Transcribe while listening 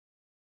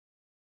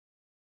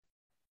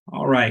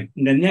All right.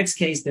 The next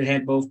case that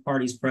had both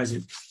parties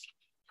present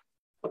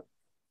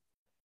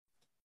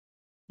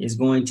is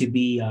going to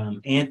be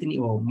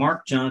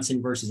Mark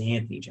Johnson versus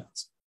Anthony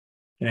Johnson.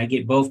 Can I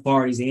get both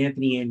parties,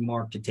 Anthony and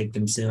Mark, to take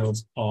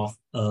themselves off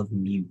of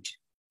mute?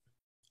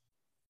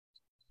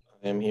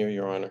 I am here,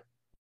 Your Honor.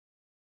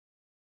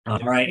 All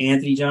right,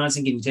 Anthony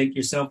Johnson, can you take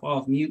yourself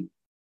off mute?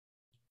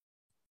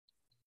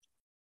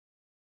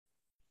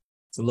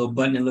 It's a little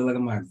button that looks like a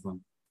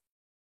microphone.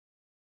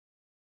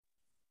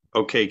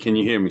 Okay, can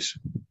you hear me?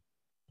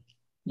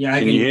 Yeah,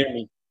 can you hear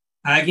me?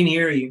 I can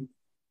hear you.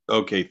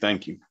 Okay,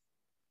 thank you.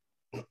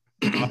 All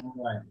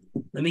right.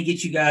 Let me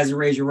get you guys to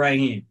raise your right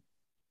hand.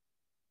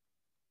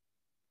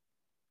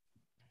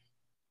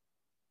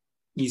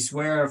 You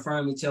swear or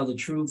affirm to tell the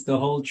truth, the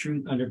whole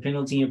truth, under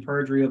penalty and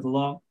perjury of the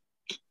law?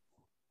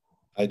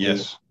 I do.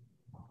 Yes.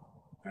 All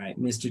right,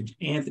 Mr.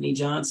 Anthony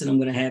Johnson, I'm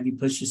going to have you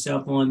push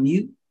yourself on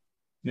mute.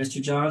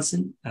 Mr.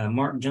 Johnson,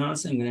 Mark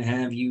Johnson, I'm going to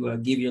have you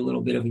give you a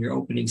little bit of your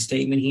opening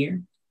statement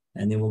here,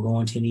 and then we'll go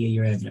on to any of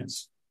your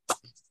evidence.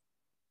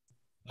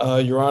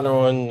 Your Honor,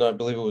 on, I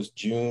believe it was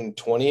June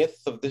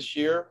 20th of this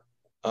year,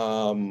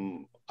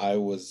 I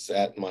was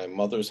at my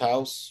mother's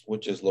house,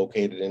 which is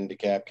located in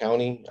DeKalb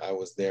County. I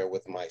was there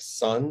with my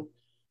son,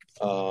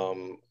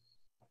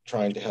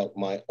 trying to help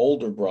my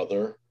older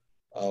brother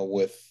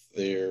with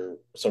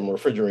some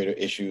refrigerator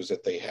issues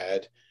that they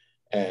had.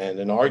 And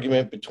an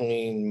argument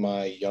between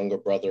my younger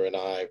brother and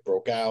I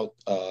broke out.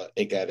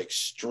 It got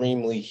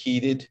extremely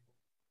heated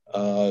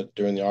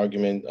during the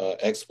argument.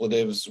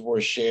 Expletives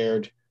were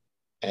shared.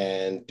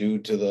 And due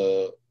to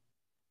the,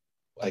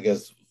 I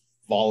guess,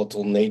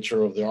 volatile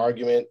nature of the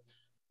argument,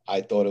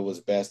 I thought it was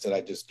best that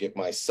I just get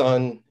my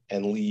son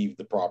and leave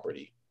the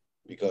property,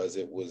 because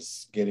it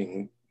was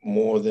getting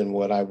more than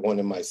what I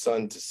wanted my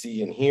son to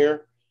see and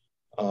hear.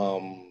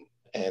 And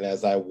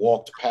as I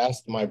walked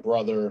past my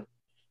brother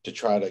to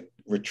try to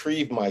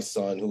retrieve my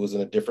son, who was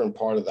in a different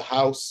part of the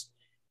house,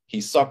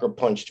 he sucker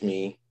punched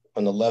me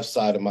on the left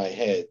side of my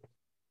head,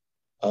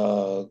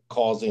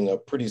 causing a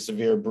pretty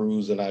severe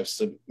bruise. And I've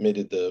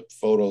submitted the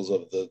photos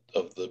of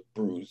the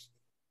bruise.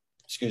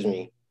 Excuse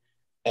me.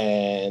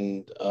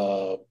 And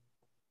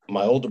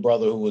my older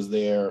brother, who was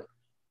there,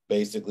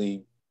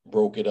 basically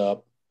broke it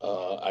up.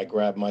 I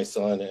grabbed my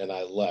son and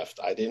I left.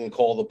 I didn't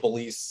call the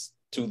police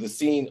to the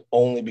scene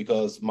only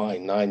because my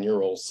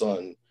 9-year-old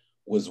son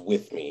was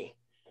with me.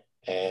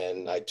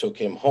 And I took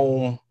him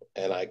home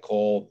and I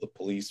called the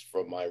police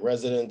from my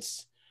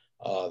residence.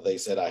 They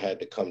said I had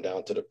to come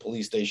down to the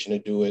police station to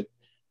do it.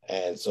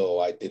 And so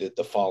I did it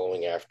the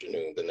following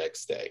afternoon, the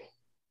next day,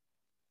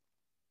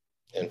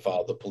 and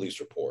filed the police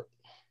report.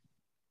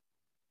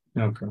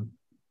 Okay.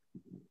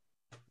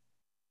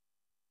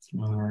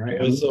 All right.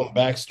 There is some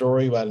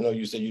backstory. I know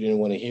you said you didn't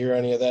want to hear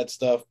any of that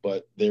stuff,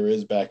 but there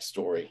is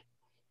backstory.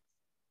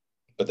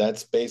 But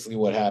that's basically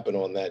what happened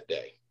on that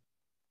day.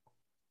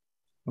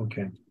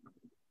 Okay.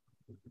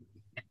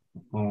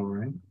 All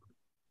right.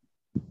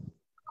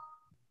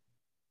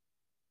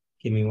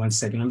 Give me 1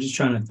 second. I'm just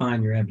trying to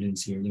find your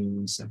evidence here. Give me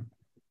 1 second.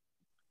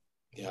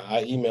 Yeah,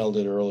 I emailed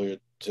it earlier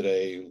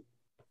today,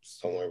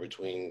 somewhere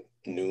between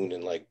noon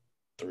and like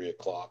 3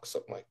 o'clock,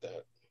 something like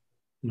that.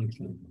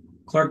 Okay.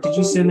 Clark, did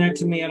you send that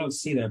to me? I don't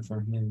see that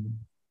from him.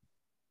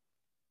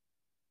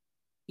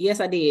 Yes,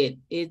 I did.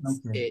 It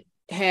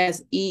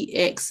has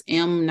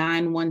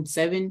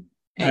EXM917.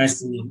 I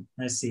see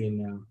it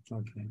now.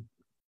 Okay.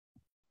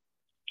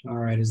 All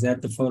right. Is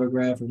that the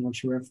photograph of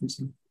what you're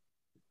referencing?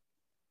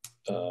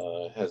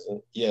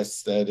 Hasn't.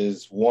 Yes, that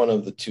is one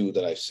of the two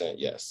that I sent.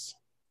 Yes.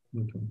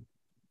 Okay.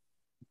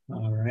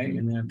 All right.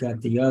 And then I've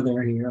got the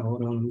other here.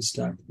 Hold on. Let me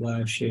stop the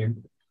live share.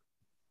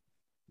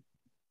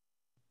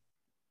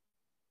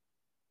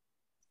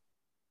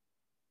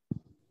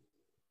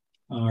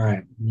 All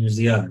right. Here's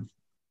the other.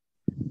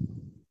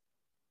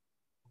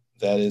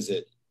 That is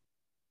it.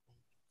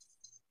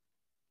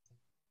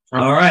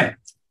 All right.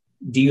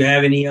 Do you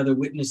have any other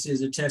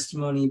witnesses or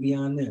testimony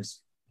beyond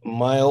this?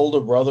 My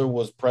older brother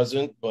was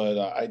present, but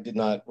I did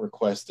not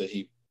request that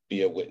he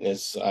be a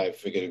witness. I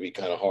figured it'd be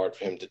kind of hard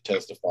for him to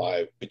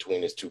testify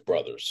between his two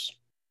brothers.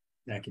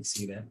 I can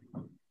see that.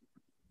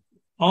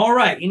 All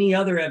right. Any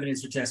other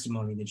evidence or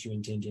testimony that you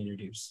intend to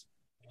introduce?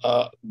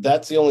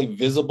 That's the only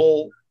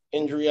visible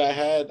injury I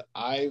had.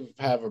 I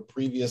have a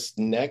previous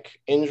neck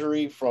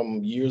injury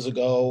from years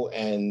ago,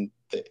 and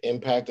the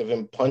impact of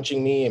him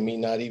punching me and me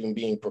not even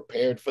being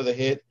prepared for the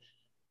hit.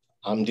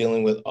 I'm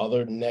dealing with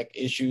other neck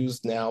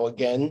issues now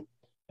again,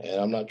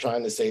 and I'm not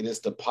trying to say this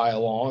to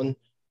pile on,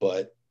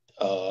 but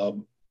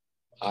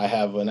I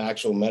have an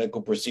actual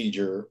medical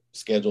procedure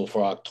scheduled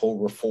for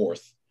October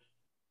 4th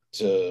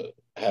to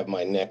have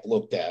my neck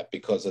looked at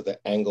because of the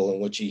angle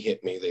in which he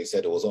hit me. They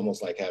said it was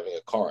almost like having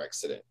a car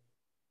accident.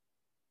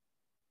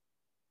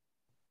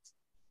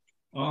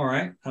 All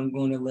right. I'm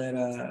going to let,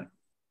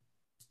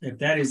 if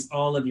that is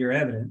all of your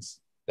evidence.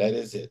 That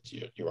is it,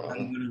 Your Honor.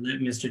 I'm going to let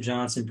Mr.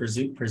 Johnson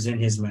present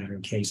his matter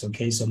case.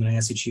 Okay. So I'm going to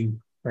ask that you,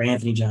 or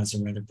Anthony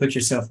Johnson rather, put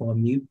yourself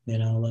on mute,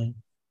 and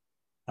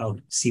I'll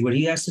see what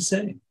he has to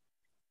say.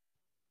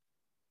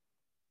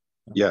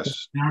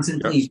 Yes.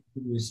 Johnson, Yep. please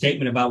give your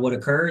statement about what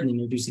occurred and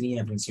introduce any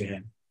evidence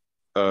you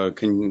have.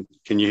 Can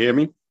you hear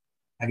me?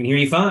 I can hear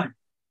you fine.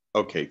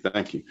 Okay,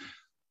 thank you.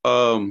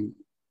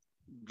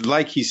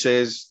 Like he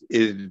says,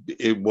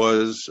 it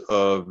was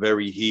a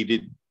very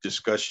heated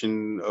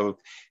discussion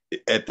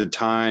at the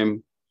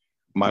time.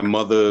 My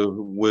mother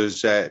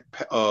was at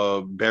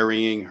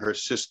burying her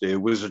sister.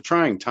 It was a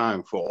trying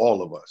time for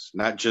all of us,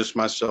 not just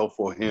myself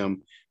or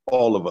him,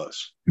 all of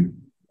us.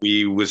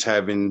 We was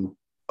having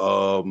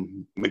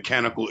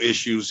mechanical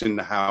issues in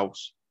the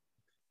house.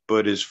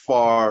 But as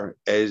far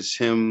as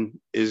him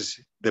is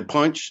the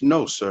punch,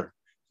 no, sir,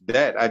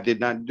 that I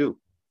did not do.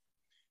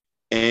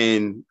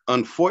 And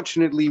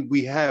unfortunately,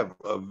 we have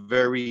a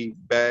very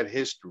bad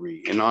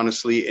history. And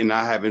honestly, and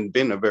I haven't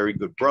been a very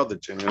good brother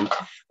to him.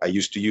 I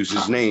used to use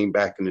his name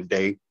back in the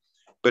day.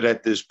 But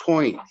at this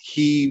point,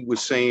 he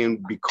was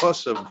saying,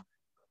 because of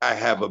I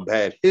have a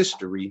bad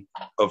history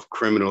of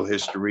criminal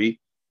history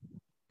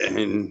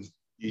and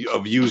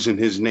of using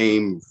his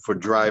name for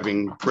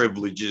driving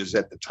privileges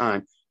at the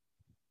time,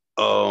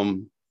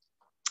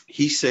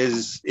 he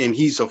says, and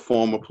he's a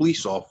former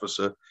police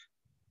officer,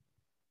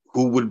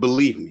 who would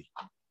believe me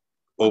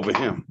over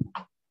him?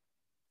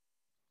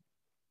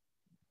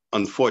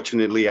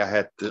 Unfortunately, I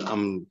had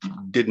to,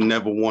 didn't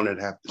never want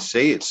to have to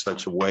say it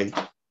such a way,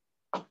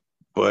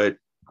 but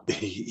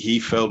he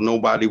felt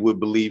nobody would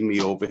believe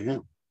me over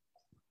him.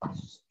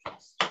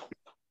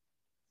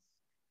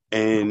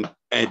 And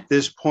at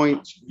this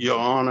point, Your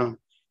Honor,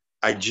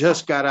 I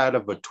just got out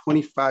of a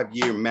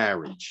 25-year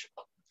marriage.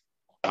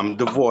 I'm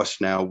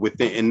divorced now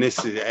and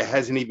it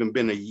hasn't even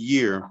been a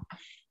year.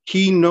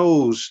 He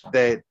knows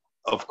that,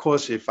 of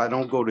course, if I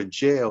don't go to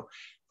jail,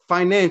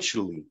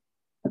 financially,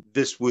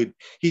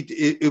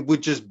 it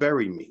would just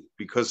bury me,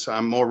 because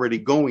I'm already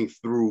going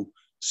through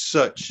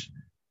such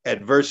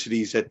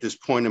adversities at this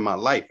point in my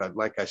life.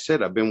 Like I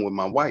said, I've been with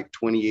my wife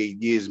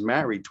 28 years,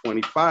 married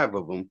 25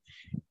 of them.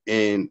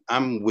 And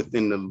I'm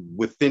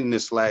within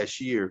this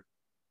last year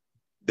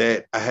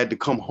that I had to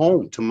come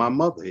home to my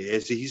mother.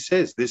 As he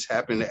says, this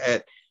happened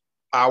at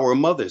our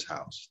mother's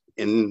house,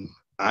 and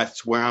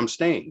that's where I'm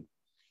staying.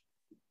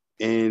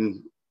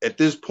 And at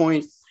this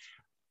point,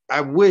 I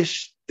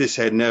wish this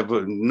had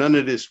none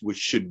of this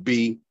should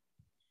be.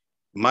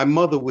 My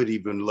mother would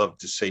even love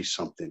to say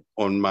something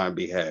on my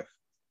behalf.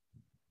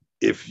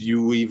 If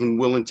you even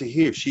willing to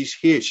hear, she's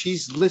here.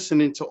 She's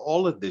listening to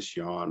all of this,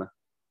 Your Honor.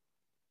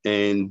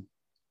 And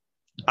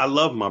I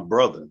love my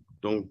brother,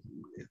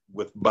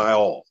 by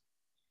all.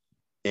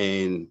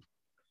 And,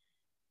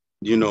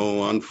 you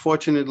know,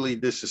 unfortunately,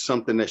 this is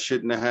something that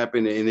shouldn't have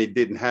happened, and it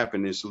didn't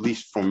happen, at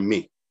least from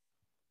me.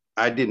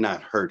 I did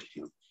not hurt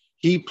him.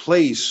 He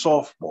plays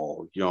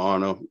softball, Your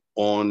Honor,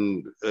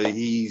 and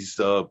he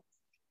said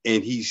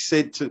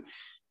to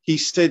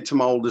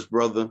my oldest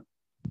brother,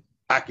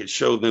 I could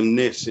show them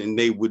this and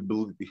they would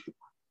believe.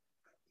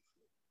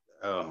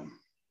 But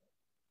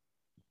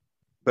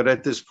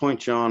at this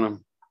point, Your Honor,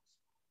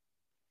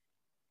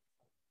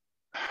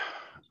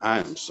 I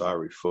am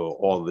sorry for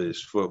all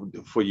this, for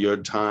your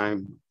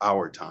time,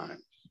 our time,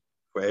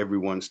 for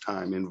everyone's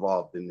time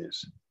involved in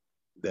this,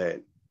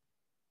 that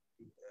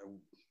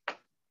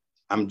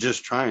I'm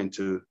just trying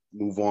to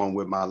move on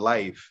with my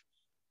life.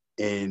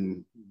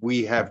 And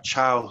we have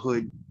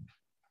childhood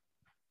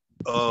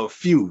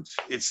feuds.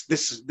 It's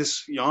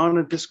this, Your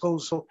Honor, this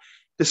goes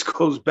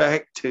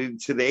back to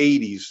the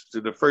 80s,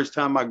 to the first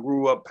time I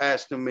grew up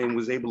past him and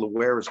was able to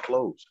wear his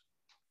clothes.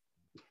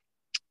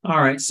 All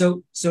right.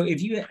 So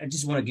if you, I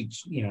just want to get,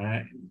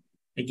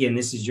 again,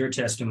 this is your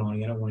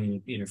testimony. I don't want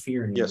to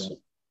interfere in it. Yes, sir.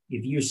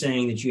 If you're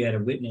saying that you had a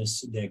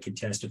witness that could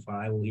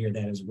testify, we'll hear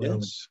that as well.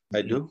 Yes,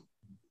 I do.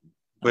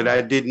 But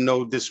I didn't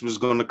know this was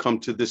going to come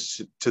to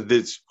this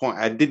point.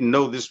 I didn't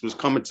know this was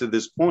coming to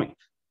this point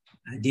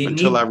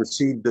until I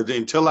received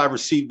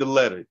the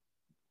letter.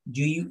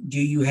 Do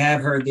you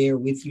have her there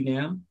with you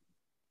now?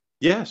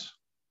 Yes.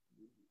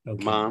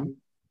 Okay. Mom.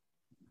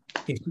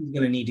 If she's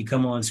going to need to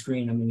come on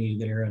screen, I'm going to need to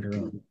get her under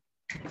oath.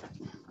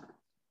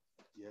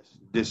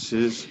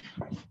 Yes,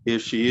 here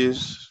she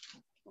is.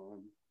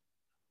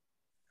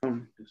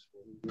 All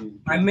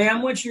right,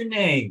 ma'am, what's your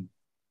name?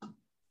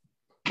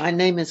 My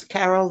name is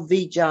Carol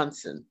V.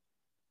 Johnson.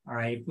 All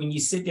right, when you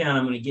sit down,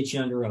 I'm going to get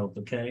you under oath,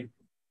 okay?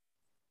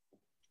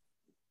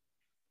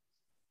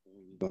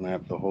 You're going to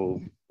have to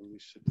hold, let me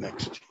sit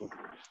next to you.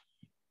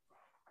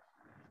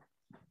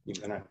 You're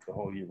going to have to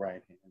hold your right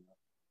hand.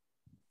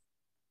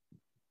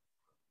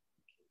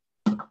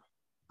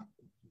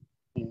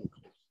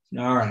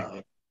 All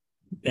right.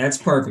 That's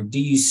perfect. Do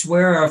you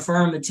swear or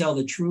affirm to tell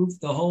the truth,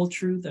 the whole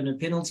truth, under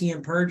penalty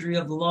and perjury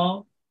of the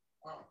law?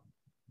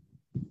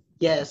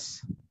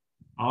 Yes.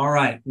 All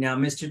right. Now,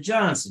 Mr.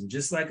 Johnson,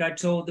 just like I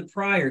told the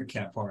prior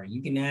part,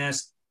 you can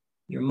ask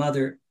your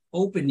mother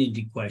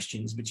open-ended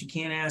questions, but you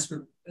can't ask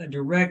her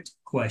direct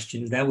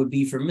questions. That would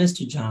be for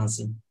Mr.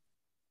 Johnson.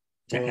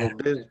 Well,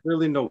 there's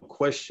really no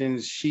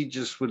questions. She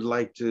just would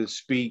like to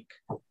speak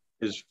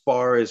as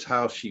far as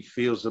how she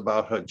feels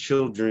about her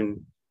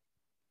children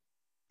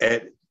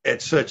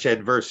at such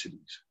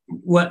adversities.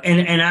 Well,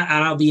 and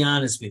I'll be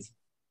honest with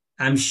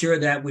you. I'm sure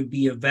that would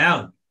be of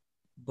value.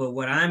 But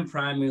what I'm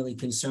primarily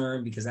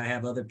concerned, because I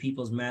have other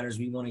people's matters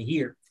we want to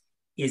hear,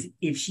 is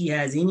if she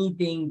has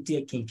anything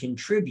that can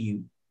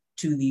contribute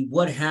to the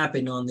what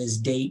happened on this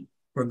date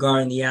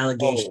regarding the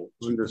allegation.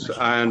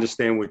 I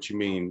understand what you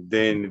mean.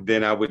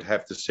 Then I would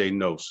have to say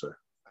no, sir.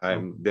 I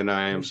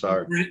am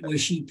sorry. Was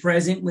she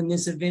present when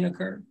this event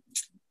occurred?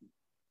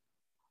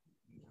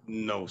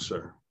 No,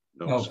 sir.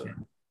 No, Okay. sir.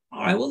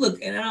 All right. Well, look,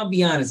 and I'll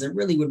be honest, I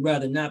really would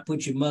rather not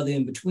put your mother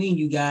in between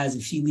you guys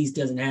if she at least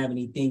doesn't have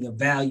anything of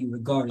value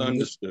regarding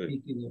this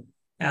particular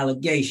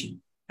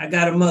allegation. I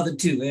got a mother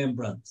too and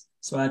brothers,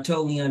 so I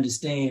totally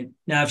understand.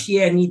 Now, if she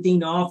had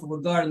anything to offer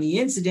regarding the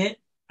incident,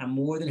 I'm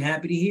more than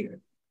happy to hear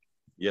it.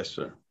 Yes,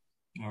 sir.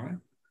 All right.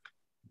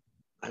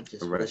 I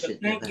just All right. wish it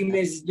Thank never you,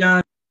 happened. Mrs.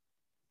 John.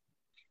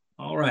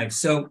 All right.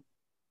 So,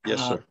 Yes,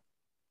 sir.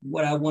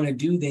 what I want to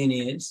do then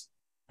is,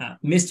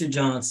 Mr.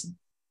 Johnson.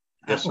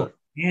 Yes, sir.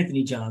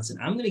 Anthony Johnson,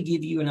 I'm going to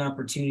give you an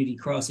opportunity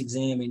to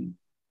cross-examine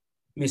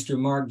Mr.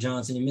 Mark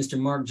Johnson. And Mr.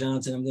 Mark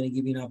Johnson, I'm going to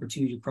give you an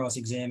opportunity to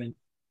cross-examine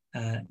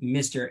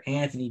Mr.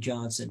 Anthony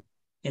Johnson.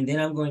 And then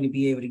I'm going to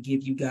be able to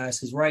give you guys,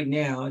 because right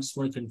now, I just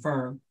want to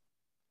confirm,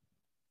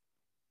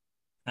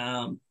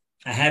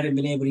 I haven't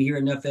been able to hear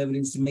enough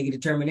evidence to make a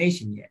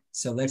determination yet.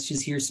 So let's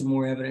just hear some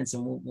more evidence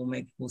and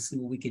we'll see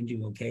what we can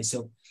do. Okay.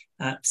 So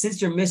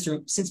since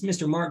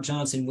Mr. Mark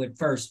Johnson went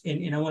first,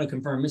 and I want to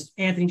confirm, Mr.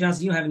 Anthony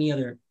Johnson, you don't have any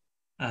other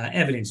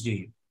evidence, do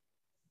you?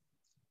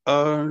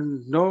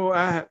 No,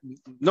 I have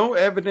no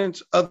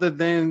evidence other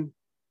than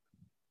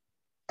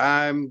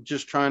I'm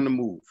just trying to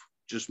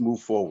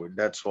move forward.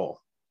 That's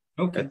all.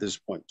 Okay. At this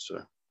point,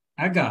 sir.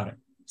 I got it.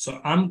 So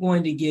I'm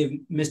going to give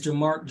Mr.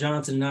 Mark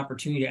Johnson an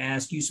opportunity to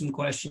ask you some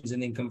questions,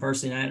 and then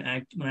conversely,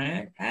 when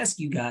I ask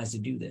you guys to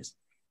do this,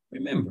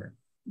 remember,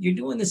 you're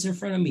doing this in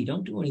front of me.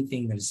 Don't do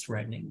anything that is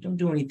threatening. Don't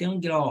do anything. Don't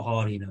get all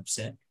haughty and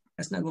upset.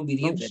 That's not going to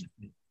be the event,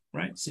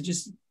 right? So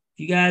just, if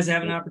you guys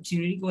have an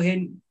opportunity, go ahead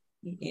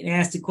and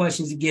ask the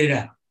questions to get it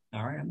out.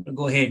 All right, I'm going to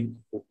go ahead.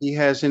 If he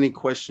has any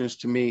questions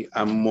to me,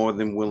 I'm more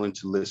than willing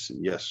to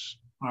listen. Yes.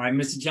 All right,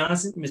 Mr.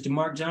 Johnson, Mr.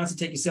 Mark Johnson,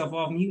 take yourself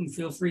off mute and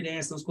feel free to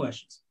ask those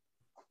questions.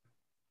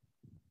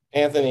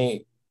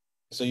 Anthony,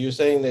 so you're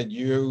saying that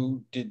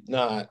you did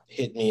not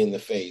hit me in the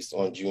face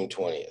on June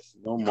 20th?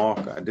 No,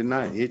 Mark, I did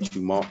not hit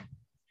you, Mark.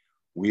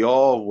 We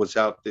all was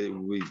out there.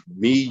 Me,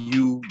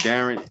 you,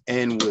 Darren,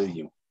 and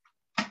William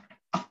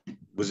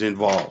was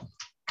involved.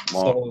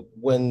 Mark. So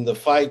when the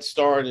fight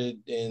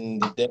started in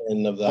the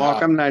den of the Mark,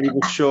 house, I'm not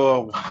even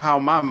sure how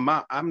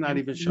I'm not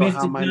even sure Mr.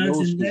 how my Johnson, nose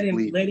was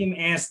bleeding. let him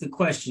ask the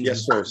questions.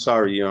 Yes, sir.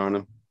 Sorry, Your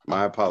Honor.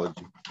 My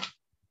apology.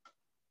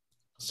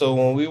 so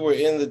when we were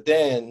in the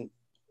den,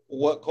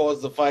 what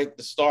caused the fight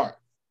to start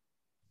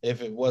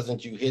if it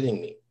wasn't you hitting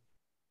me?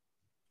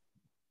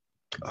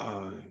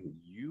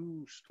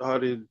 You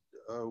started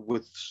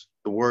with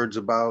the words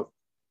about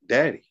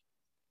Daddy.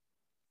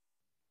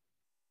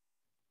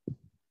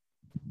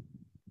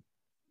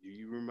 Do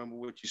you remember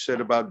what you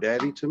said about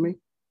Daddy to me?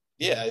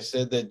 Yeah, I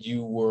said that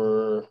you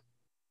were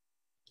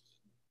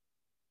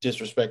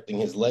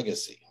disrespecting his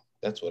legacy.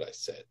 That's what I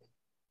said.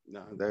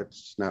 No,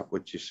 that's not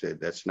what you said.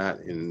 That's not,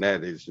 and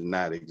that is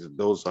not,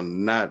 those are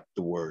not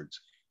the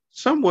words.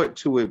 Somewhat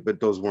to it, but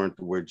those weren't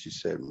the words you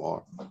said,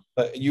 Mark.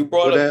 But you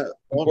brought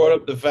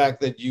up the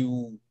fact that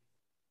you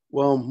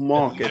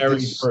Mark,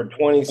 married for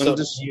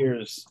 20-something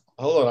years.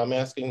 Hold on, I'm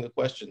asking the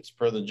questions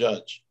per the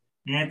judge.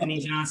 Anthony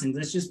Johnson,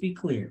 let's just be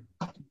clear.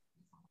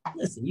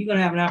 Listen, you're going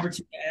to have an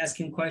opportunity to ask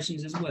him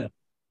questions as well.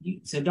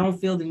 So don't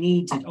feel the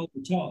need to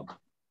overtalk.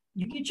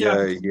 You get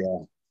your yeah.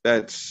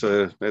 That's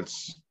all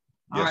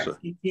right, sir.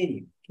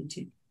 Continue.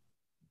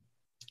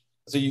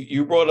 So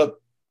you brought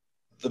up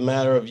the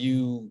matter of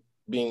you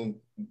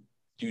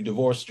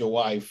divorced your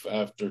wife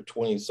after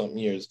 20-something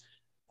years.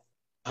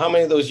 How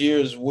many of those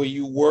years were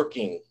you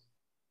working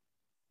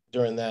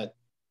during that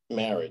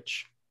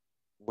marriage?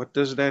 What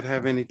does that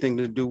have anything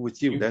to do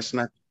with you? That's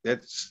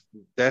irrelevant.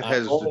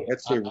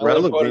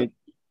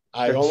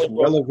 That's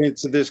relevant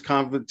to this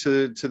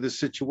to the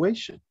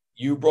situation.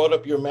 You brought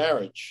up your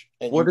marriage.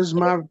 And Mr.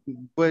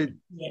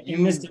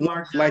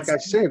 Mark Johnson, like I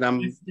said,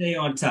 let's stay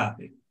on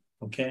topic,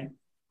 okay?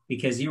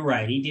 Because you're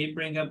right, he did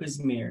bring up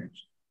his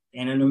marriage.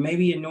 And under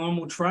maybe a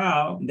normal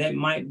trial, that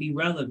might be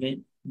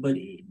relevant, but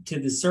to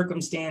the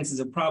circumstances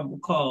of probable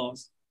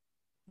cause,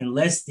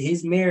 unless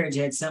his marriage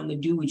had something to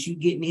do with you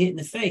getting hit in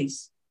the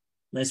face,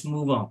 let's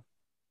move on.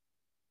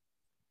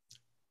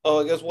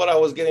 Oh, I guess what I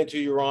was getting to,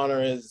 Your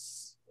Honor,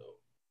 is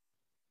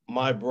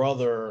my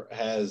brother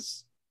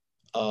has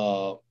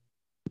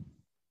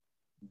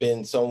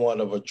been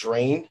somewhat of a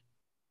drain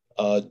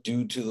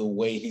due to the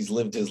way he's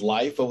lived his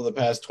life over the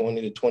past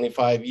 20 to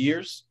 25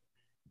 years.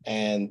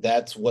 And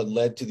that's what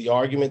led to the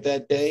argument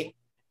that day.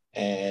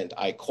 And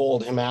I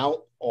called him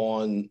out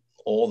on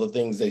all the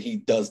things that he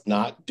does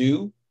not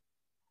do.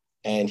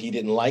 And he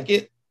didn't like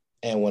it.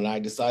 And when I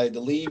decided to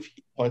leave,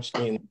 he punched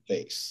me in the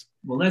face.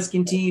 Well, let's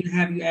continue to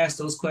have you ask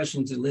those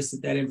questions to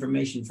elicit that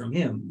information from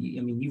him.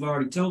 I mean, you've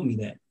already told me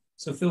that.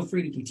 So feel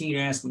free to continue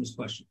to ask him this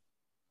question.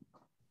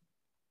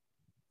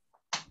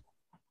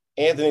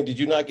 Anthony, did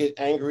you not get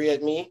angry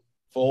at me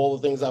for all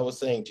the things I was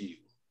saying to you?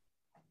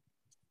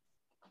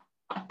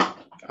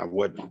 I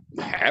wasn't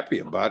happy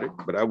about it,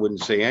 but I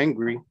wouldn't say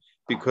angry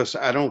because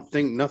I don't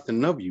think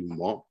nothing of you,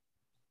 Mark.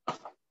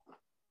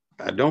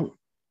 I don't.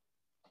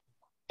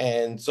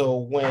 And so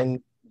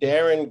when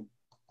Darren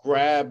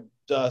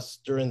grabbed us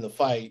during the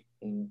fight,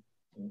 and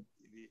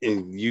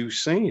you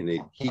saying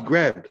it, he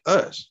grabbed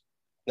us.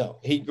 No,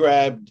 he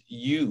grabbed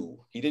you.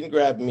 He didn't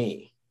grab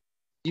me.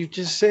 You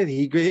just said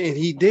he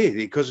did,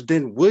 because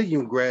then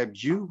William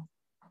grabbed you.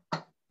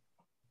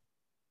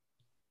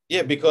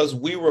 Yeah, because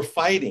we were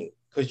fighting,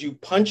 because you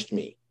punched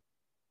me.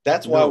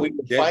 That's why we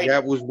were fighting.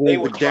 That was when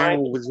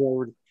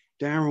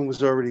Darren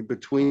was already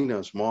between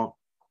us, Mark.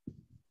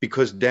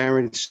 Because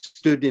Darren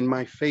stood in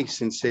my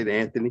face and said,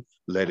 Anthony,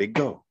 let it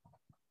go.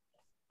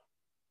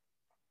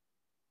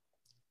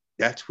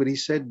 That's what he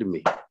said to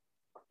me.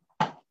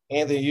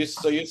 Anthony,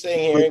 so you're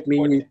saying here,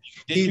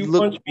 did you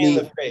punch me in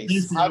the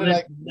face?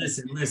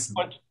 Listen.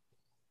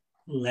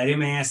 Let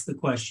him ask the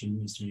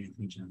question, Mr.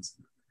 Anthony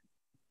Johnson.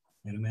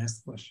 Let him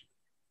ask the question.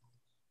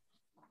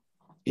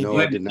 No,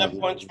 I did not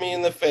punch me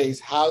in the face.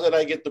 How did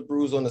I get the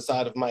bruise on the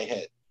side of my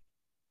head?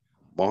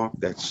 Mark,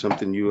 that's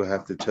something you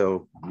have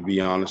to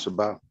be honest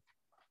about.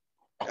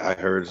 I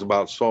heard it's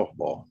about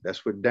softball.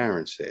 That's what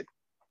Darren said.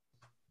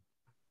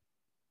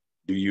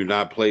 Do you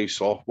not play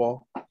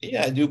softball?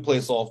 Yeah, I do play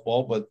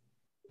softball, but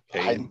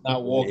I did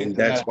not walk into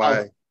that. And that's why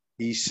house.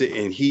 He said,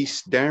 and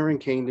Darren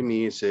came to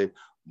me and said,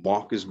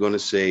 Mark is going to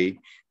say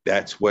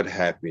that's what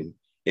happened,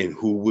 and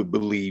who would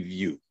believe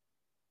you?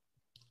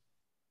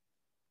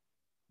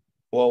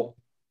 Well,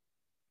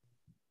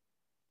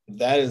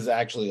 that is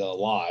actually a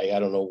lie. I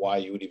don't know why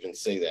you would even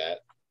say that,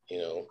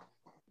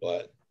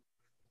 but.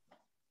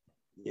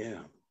 Yeah,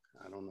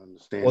 I don't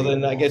understand. Well,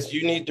 then I guess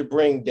you need to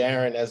bring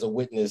Darren as a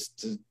witness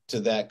to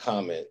that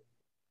comment.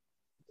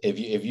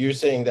 If you're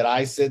saying that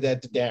I said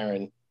that to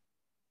Darren.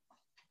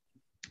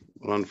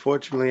 Well,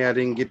 unfortunately, I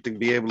didn't get to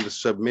be able to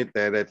submit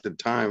that at the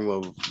time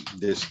of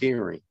this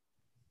hearing.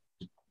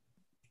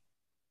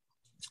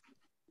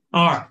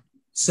 All right.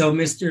 So,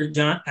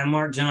 Mr.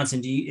 Mark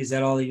Johnson, is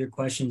that all of your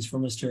questions for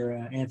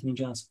Mr. Anthony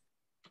Johnson?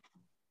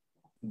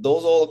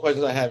 Those are all the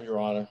questions I have, Your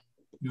Honor.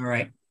 All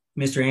right.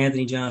 Mr.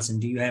 Anthony Johnson,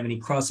 do you have any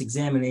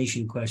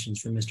cross-examination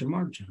questions for Mr.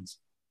 Mark Johnson?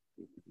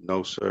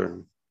 No,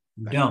 sir.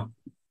 You don't.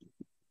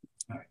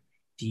 All right.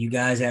 Do you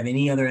guys have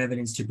any other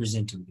evidence to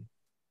present to me?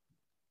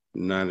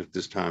 Not at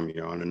this time,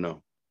 Your Honor,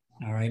 no.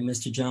 All right,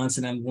 Mr.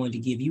 Johnson, I'm going to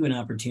give you an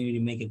opportunity to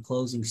make a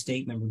closing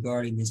statement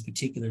regarding this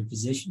particular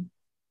position.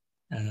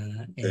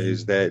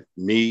 Is that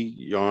me,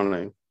 Your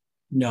Honor?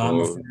 No, I'm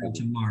referring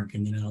to Mark,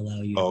 and then I'll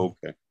allow you. Oh,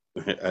 okay.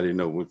 I didn't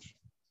know which.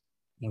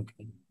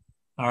 Okay.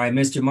 All right,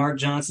 Mr. Mark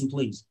Johnson,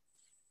 please.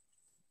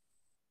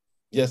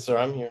 Yes, sir,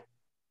 I'm here.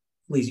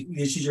 Please,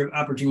 this is your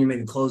opportunity to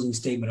make a closing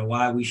statement of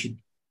why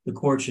the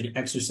court should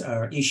exercise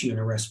or issue an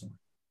arrest warrant.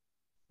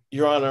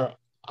 Your Honor,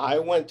 I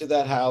went to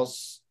that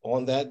house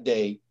on that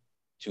day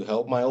to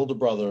help my older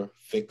brother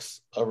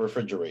fix a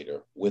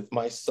refrigerator with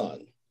my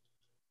son.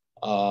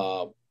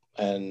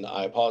 And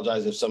I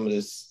apologize if some of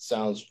this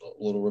sounds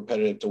a little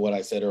repetitive to what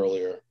I said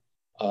earlier.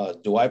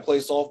 Do I play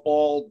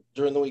softball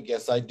during the week?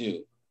 Yes, I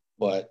do.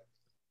 But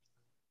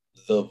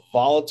the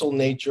volatile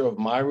nature of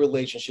my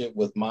relationship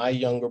with my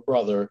younger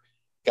brother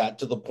got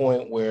to the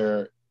point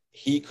where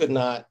he could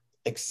not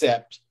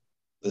accept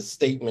the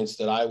statements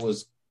that I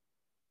was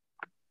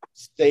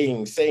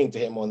saying to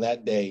him on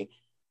that day.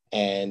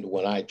 And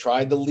when I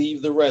tried to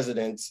leave the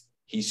residence,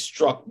 he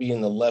struck me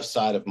in the left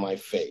side of my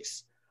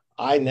face.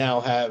 I now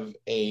have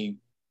a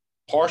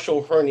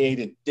partial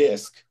herniated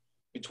disc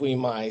between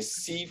my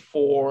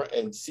C4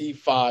 and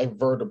C5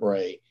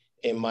 vertebrae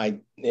in my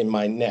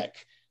neck.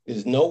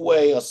 There's no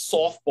way a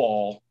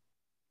softball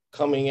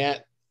coming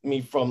at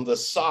me from the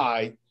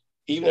side,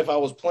 even if I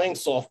was playing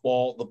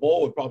softball, the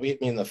ball would probably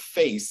hit me in the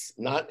face,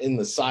 not in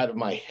the side of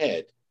my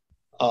head.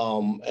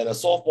 And a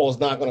softball is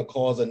not going to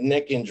cause a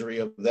neck injury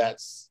of that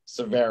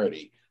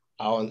severity.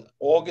 On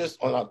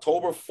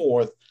October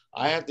 4th,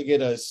 I have to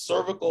get a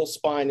cervical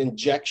spine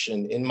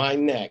injection in my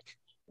neck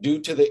due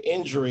to the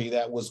injury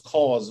that was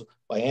caused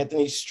by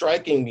Anthony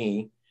striking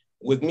me,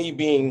 with me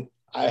being,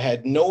 I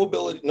had no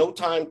ability, no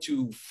time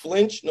to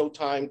flinch, no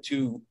time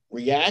to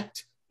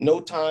react, no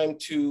time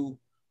to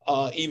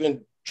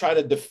even try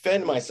to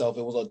defend myself.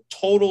 It was a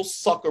total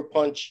sucker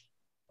punch.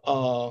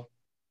 I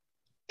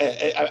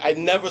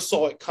never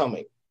saw it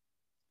coming.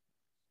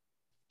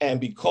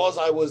 And because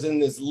I was in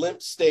this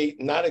limp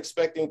state, not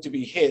expecting to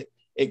be hit,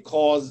 it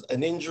caused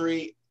an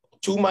injury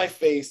to my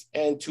face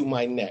and to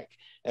my neck.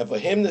 And for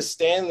him to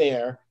stand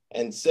there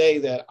and say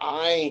that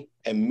I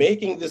am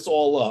making this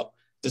all up,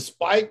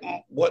 despite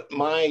what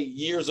my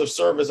years of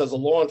service as a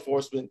law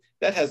enforcement,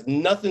 that has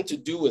nothing to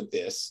do with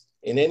this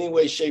in any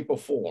way, shape, or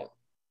form.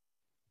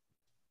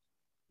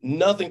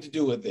 Nothing to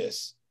do with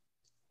this.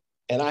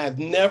 And I have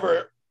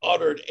never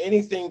uttered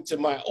anything to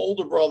my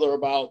older brother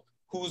about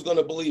who's going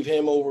to believe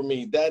him over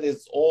me. That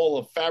is all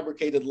a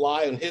fabricated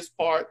lie on his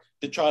part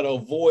to try to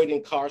avoid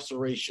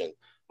incarceration.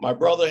 My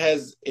brother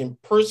has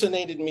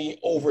impersonated me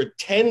over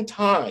 10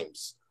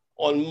 times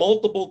on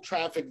multiple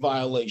traffic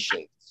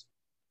violations.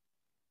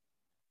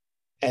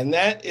 And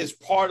that is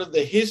part of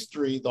the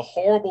history, the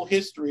horrible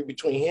history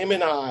between him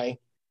and I.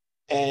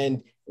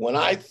 And when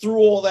I threw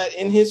all that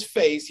in his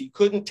face, he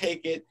couldn't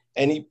take it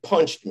and he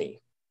punched me.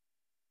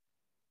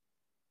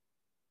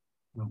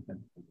 Okay.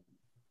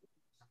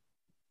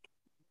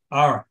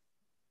 All right.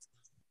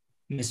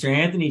 Mr.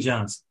 Anthony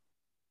Johnson.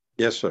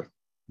 Yes, sir.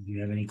 Do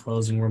you have any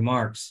closing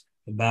remarks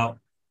about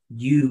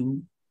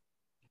you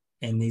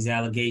and these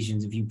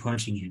allegations of you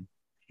punching him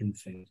in the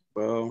face?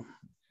 Well,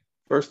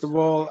 first of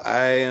all,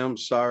 I am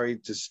sorry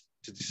to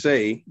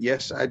say,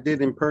 yes, I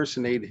did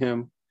impersonate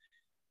him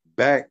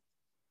back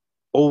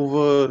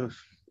over,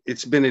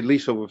 it's been at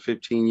least over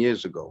 15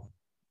 years ago.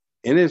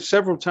 And it's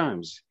several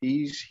times.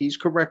 He's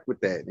correct with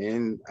that.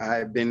 And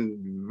I've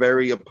been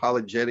very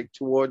apologetic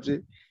towards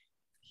it.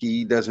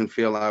 He doesn't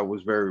feel I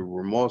was very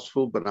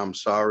remorseful, but I'm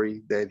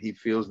sorry that he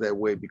feels that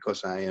way,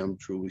 because I am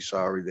truly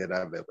sorry that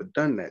I've ever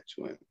done that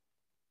to him.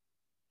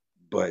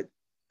 But,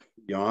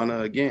 Your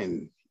Honor,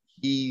 again,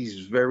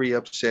 he's very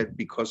upset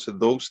because of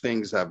those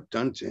things I've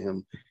done to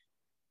him.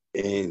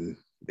 And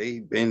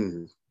they've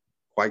been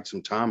quite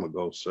some time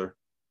ago, sir.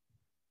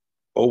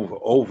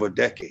 Over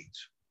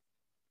decades.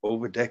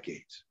 Over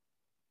decades.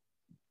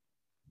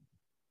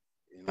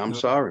 And I'm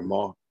sorry,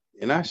 Ma.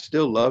 And I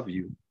still love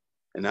you.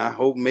 And I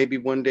hope maybe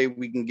one day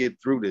we can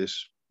get through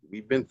this.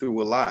 We've been through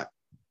a lot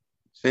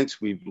since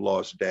we've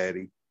lost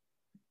Daddy.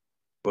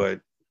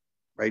 But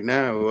right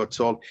now, it's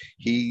all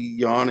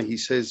Your Honor, he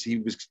says he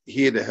was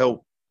here to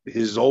help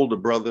his older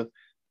brother,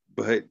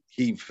 but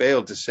he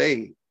failed to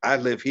say, I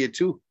live here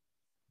too.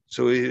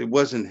 So it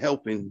wasn't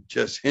helping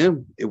just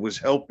him. It was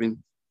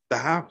helping the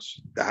house.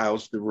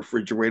 The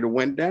refrigerator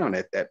went down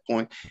at that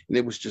point, and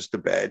it was just a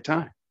bad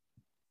time.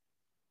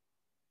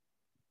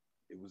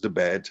 It was a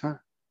bad time.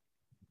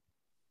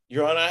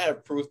 Your Honor, I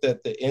have proof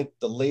that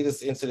the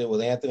latest incident with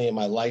Anthony and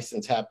my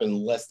license happened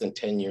less than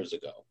 10 years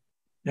ago.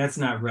 That's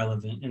not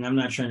relevant. And I'm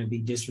not trying to be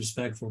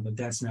disrespectful, but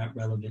that's not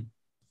relevant.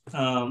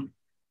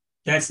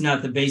 That's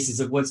not the basis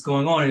of what's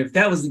going on. And if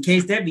that was the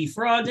case, that'd be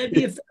fraud. That'd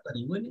be a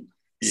felony, wouldn't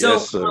it?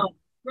 Yes, sir.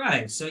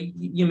 Right. So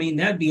you mean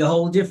that'd be a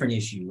whole different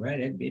issue, right?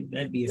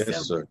 That'd be a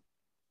felony. Sir.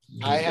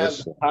 I have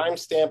the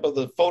timestamp of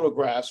the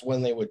photographs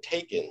when they were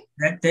taken.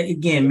 That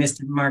again,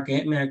 Mr.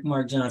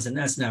 Mark Johnson,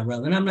 that's not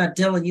relevant. I'm not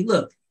telling you,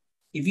 look,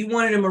 if you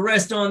wanted him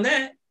arrested on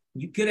that,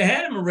 you could have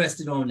had him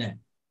arrested on that,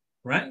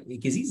 right?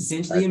 Because he's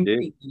essentially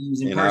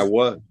and I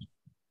was.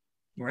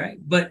 Right.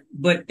 But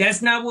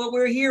that's not what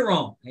we're here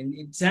on. And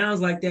it sounds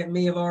like that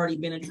may have already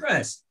been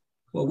addressed.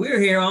 What we're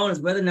here on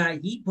is whether or not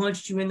he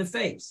punched you in the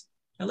face.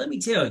 Now, let me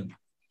tell you,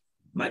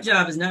 my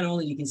job is not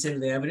only to consider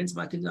the evidence,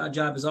 my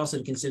job is also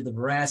to consider the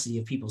veracity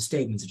of people's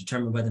statements to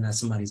determine whether or not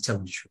somebody's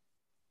telling the truth.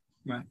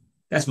 Right.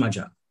 That's my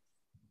job.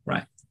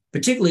 Right.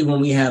 Particularly when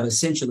we have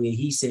essentially a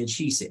he said,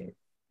 she said,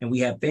 and we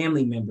have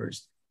family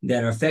members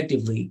that are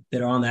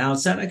on the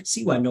outside. I can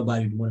see why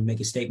nobody would want to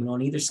make a statement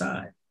on either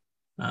side.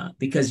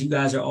 Because you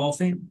guys are all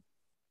family.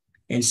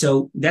 And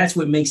so that's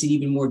what makes it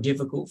even more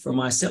difficult for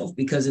myself,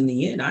 because in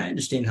the end, I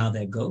understand how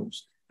that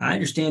goes. I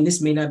understand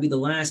this may not be the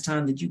last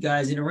time that you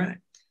guys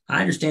interact.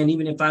 I understand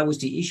even if I was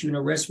to issue an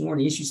arrest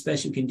warrant, issue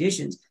special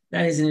conditions,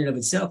 that is in and of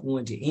itself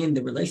going to end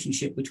the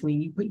relationship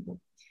between you people.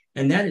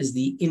 And that is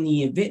in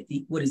the event,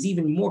 what is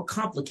even more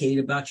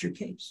complicated about your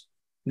case,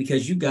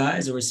 because you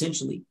guys are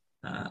essentially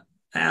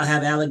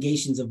have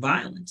allegations of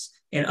violence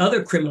and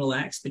other criminal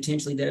acts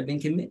potentially that have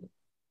been committed.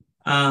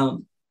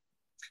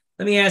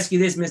 Let me ask you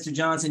this, Mr.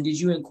 Johnson. Did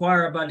you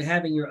inquire about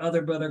having your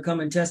other brother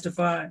come and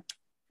testify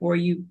for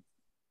you?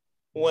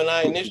 When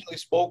I initially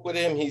spoke with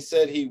him, he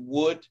said he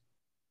would,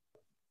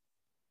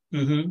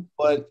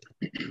 but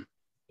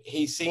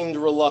he seemed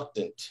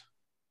reluctant.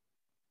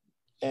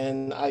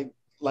 And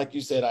like you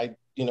said,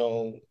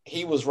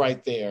 he was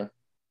right there.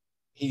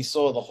 He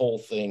saw the whole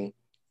thing.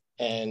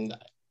 And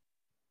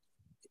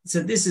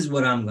so this is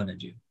what I'm going to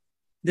do.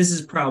 This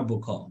is probable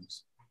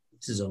cause.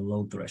 This is a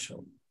low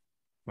threshold,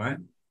 right?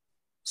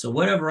 So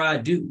whatever I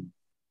do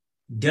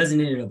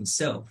doesn't in and of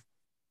itself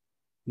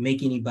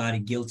make anybody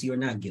guilty or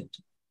not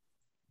guilty.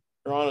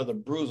 Your Honor, the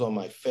bruise on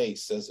my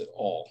face says it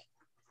all.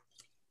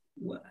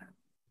 Well,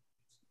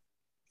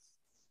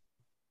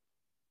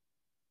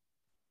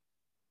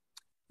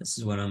 this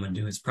is what I'm going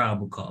to do. It's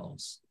probable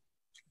cause.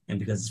 And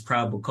because it's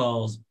probable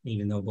cause,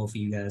 even though both of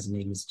you guys'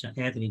 name is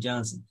Anthony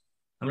Johnson,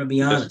 I'm going to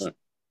be honest. Yes,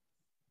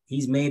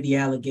 he's made the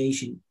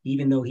allegation,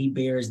 even though he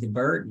bears the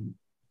burden,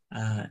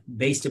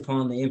 based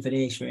upon the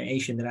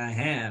information that I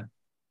have,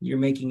 you're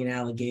making an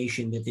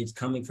allegation that it's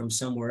coming from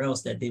somewhere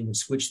else that then would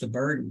switch the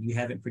burden. You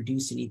haven't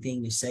produced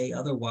anything to say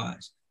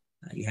otherwise.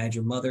 You had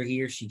your mother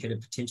here. She could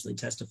have potentially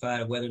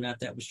testified of whether or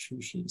not that was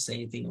true. She didn't say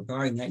anything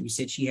regarding that. You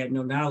said she had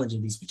no knowledge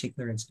of these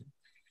particular incidents.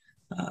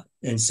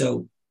 And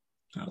so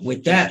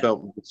with that,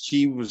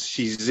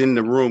 she's in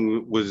the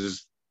room,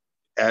 was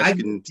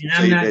asking to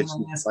say that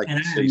she'd like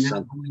to say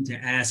something. I'm not going to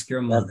ask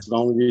your mother. That's the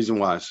only reason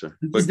why, sir.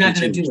 He's not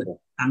going to do it.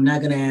 I'm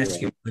not going to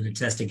ask you to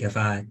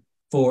testify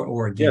for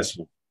or against.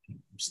 Yes,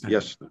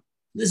 Yes, sir.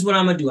 This is what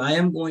I'm going to do. I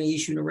am going to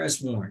issue an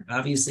arrest warrant.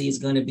 Obviously, it's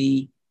going to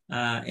be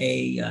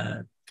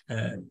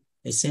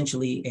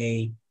essentially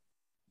a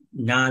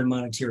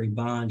non-monetary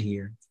bond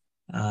here.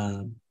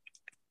 And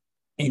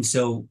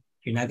so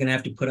you're not going to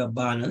have to put up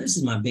bond. Now, this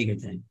is my bigger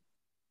thing.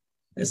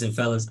 Listen,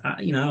 fellas,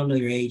 I don't know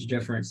your age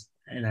difference,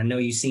 and I know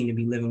you seem to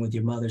be living with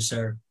your mother,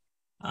 sir.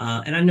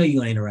 And I know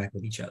you're going to interact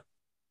with each other.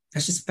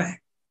 That's just a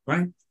fact,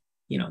 right?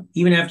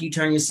 Even after you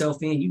turn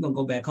yourself in, you're going to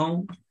go back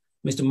home.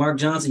 Mr. Mark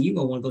Johnson, you're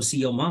going to want to go see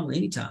your mama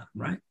anytime,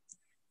 right?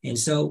 And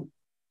so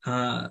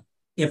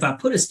if I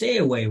put a stay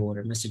away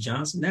order, Mr.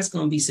 Johnson, that's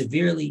going to be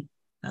severely,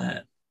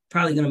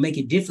 probably going to make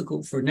it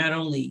difficult for not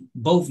only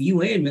both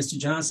you and Mr.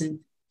 Johnson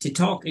to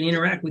talk and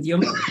interact with your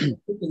mother.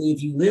 Particularly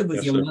if you live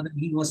with your mother,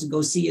 he wants to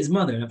go see his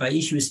mother. And if I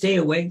issue a stay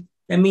away,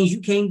 that means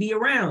you can't be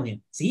around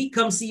him. So he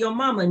come see your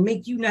mama and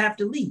make you not have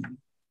to leave,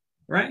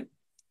 right?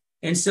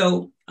 And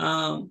so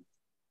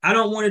I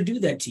don't want to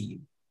do that to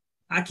you.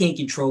 I can't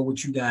control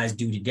what you guys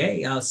do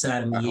today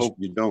outside of me. I hope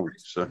you don't,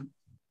 sir.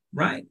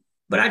 Right.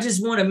 But I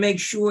just want to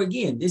make sure,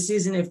 again, this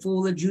isn't a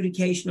full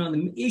adjudication on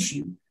the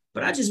issue,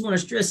 but I just want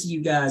to stress to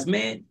you guys,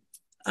 man,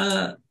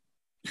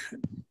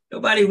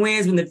 nobody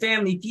wins when the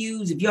family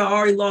feuds. If y'all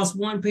already lost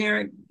one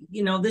parent,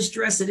 this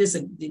stress of this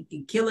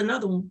can kill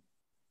another one.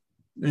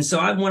 And so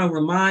I want to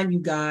remind you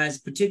guys,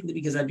 particularly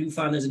because I do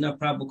find there's enough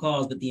probable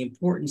cause, but the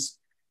importance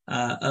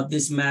of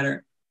this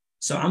matter.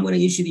 So I'm going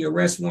to issue the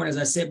arrest warrant. As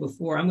I said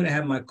before, I'm going to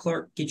have my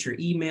clerk get your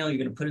email. You're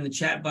going to put in the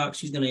chat box.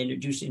 She's going to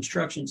introduce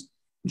instructions.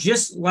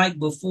 Just like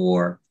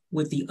before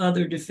with the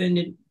other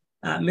defendant,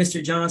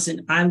 Mr.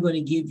 Johnson, I'm going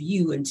to give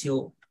you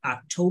until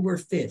October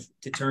 5th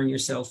to turn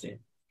yourself in.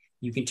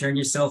 You can turn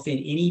yourself in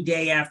any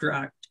day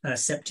after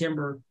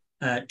September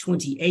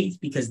 28th,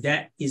 because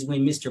that is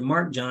when Mr.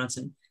 Mark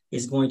Johnson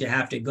is going to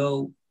have to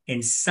go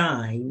and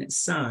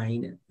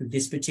sign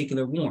this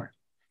particular warrant.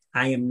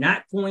 I am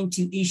not going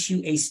to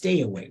issue a stay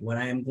away. What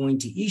I am going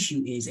to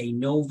issue is a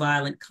no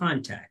violent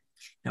contact.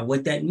 Now,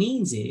 what that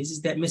means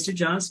is that Mr.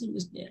 Johnson,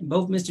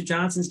 both Mr.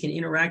 Johnsons can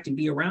interact and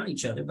be around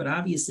each other. But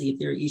obviously, if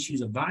there are issues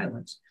of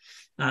violence,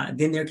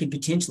 then there could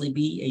potentially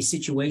be a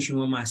situation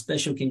where my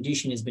special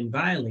condition has been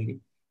violated,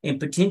 and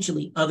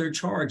potentially other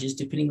charges,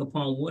 depending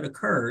upon what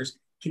occurs,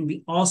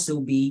 can also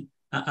be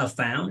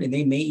found, and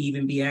they may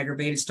even be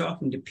aggravated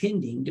stalking,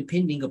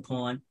 depending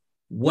upon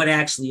what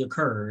actually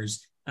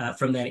occurs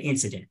from that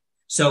incident.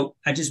 So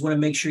I just want to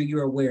make sure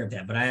you're aware of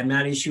that. But I am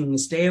not issuing a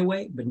stay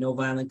away, but no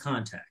violent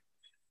contact.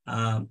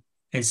 And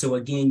so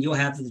again, you'll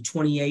have the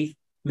 28th,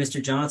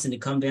 Mr. Johnson, to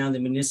come down the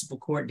municipal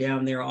court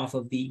down there off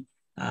of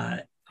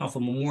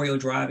Memorial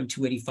Drive and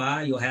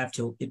 285. You'll have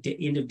till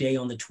the end of day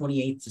on the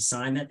 28th to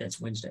sign that. That's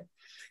Wednesday.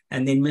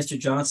 And then, Mr.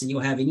 Johnson,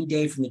 you'll have any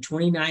day from the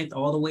 29th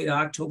all the way to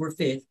October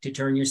 5th to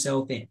turn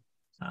yourself in.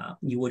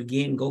 You would,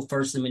 again, go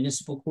first to the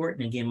municipal court.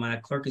 And again, my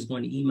clerk is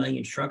going to email you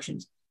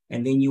instructions.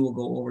 And then you will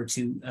go over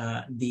to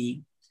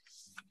the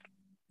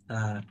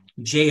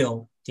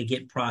jail to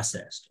get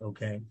processed,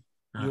 okay?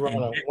 Your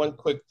Honor, one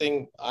quick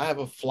thing. I have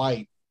a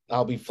flight.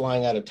 I'll be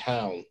flying out of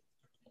town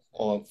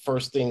on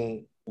first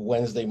thing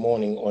Wednesday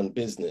morning on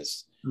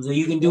business. So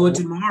you can do it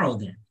tomorrow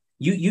then.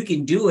 You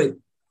can do it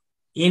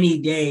any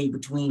day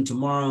between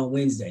tomorrow and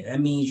Wednesday.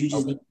 That means you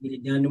just need to get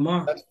it done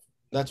tomorrow.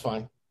 That's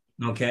fine.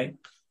 Okay.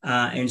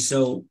 And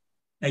so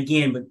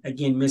again,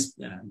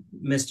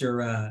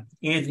 Mr.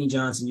 Anthony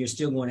Johnson, you're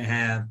still going to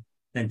have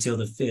until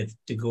the 5th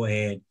to go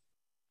ahead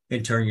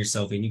and turn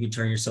yourself in. You can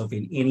turn yourself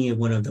in any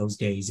one of those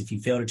days. If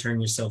you fail to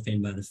turn yourself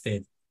in by the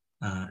 5th,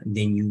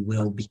 then you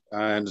will be.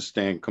 I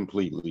understand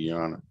completely,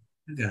 Your Honor.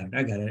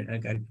 I got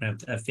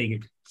it. I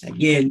figured.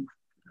 Again,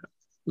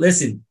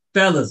 listen,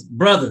 fellas,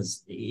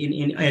 brothers,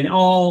 in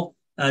all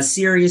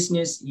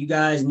seriousness, you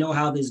guys know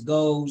how this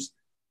goes.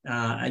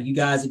 You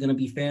guys are going to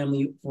be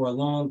family for a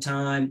long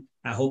time.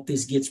 I hope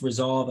this gets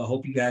resolved. I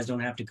hope you guys don't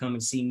have to come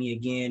and see me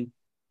again.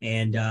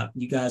 And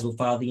you guys will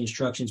follow the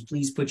instructions.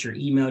 Please put your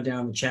email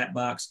down in the chat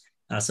box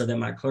so that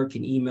my clerk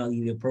can email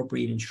you the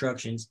appropriate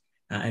instructions,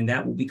 and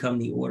that will become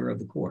the order of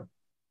the court.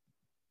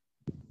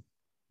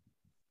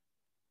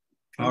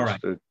 All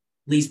right.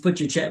 Please put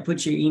your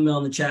email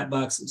in the chat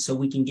box so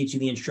we can get you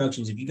the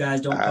instructions. If you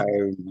guys don't,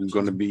 I'm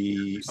going to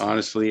be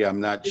honestly, I'm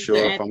not sure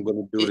if I'm going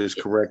to do this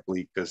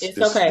correctly, because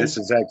this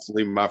is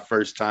actually my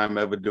first time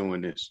ever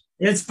doing this.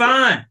 It's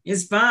fine.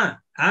 It's fine.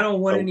 I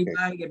don't want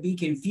anybody to be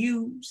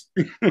confused,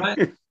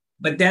 right?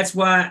 But that's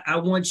why I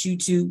want you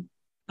to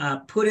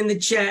put in the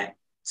chat.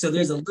 So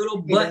there's a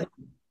little button.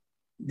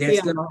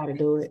 That's going to know how to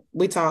do it.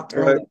 We talked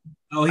earlier.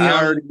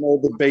 I already know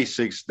the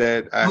basics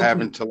that I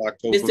have until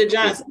October.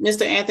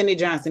 Mr. Anthony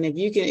Johnson, if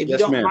you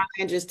don't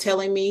mind just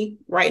telling me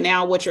right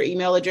now what your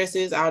email address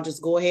is, I'll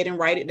just go ahead and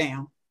write it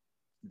down.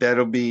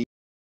 That'll be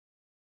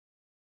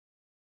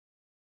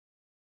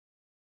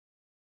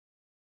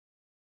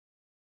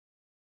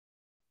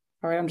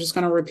all right. I'm just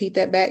going to repeat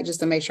that back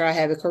just to make sure I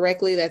have it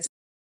correctly. That's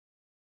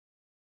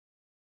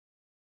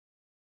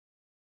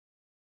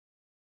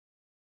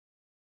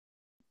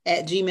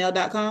at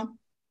gmail.com.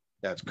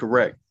 That's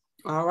correct.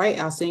 All right,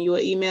 I'll send you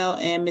an email.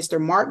 And Mr.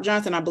 Mark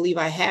Johnson, I believe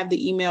I have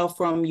the email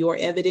from your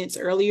evidence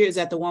earlier. Is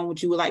that the one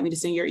which you would like me to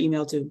send your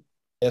email to?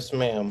 Yes,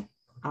 ma'am.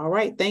 All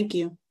right, thank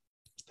you.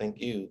 Thank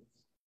you.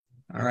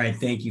 All right,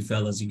 thank you,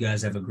 fellas. You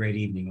guys have a great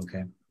evening,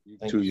 okay?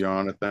 You too, Your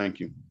Honor. Thank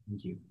you.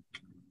 Thank you.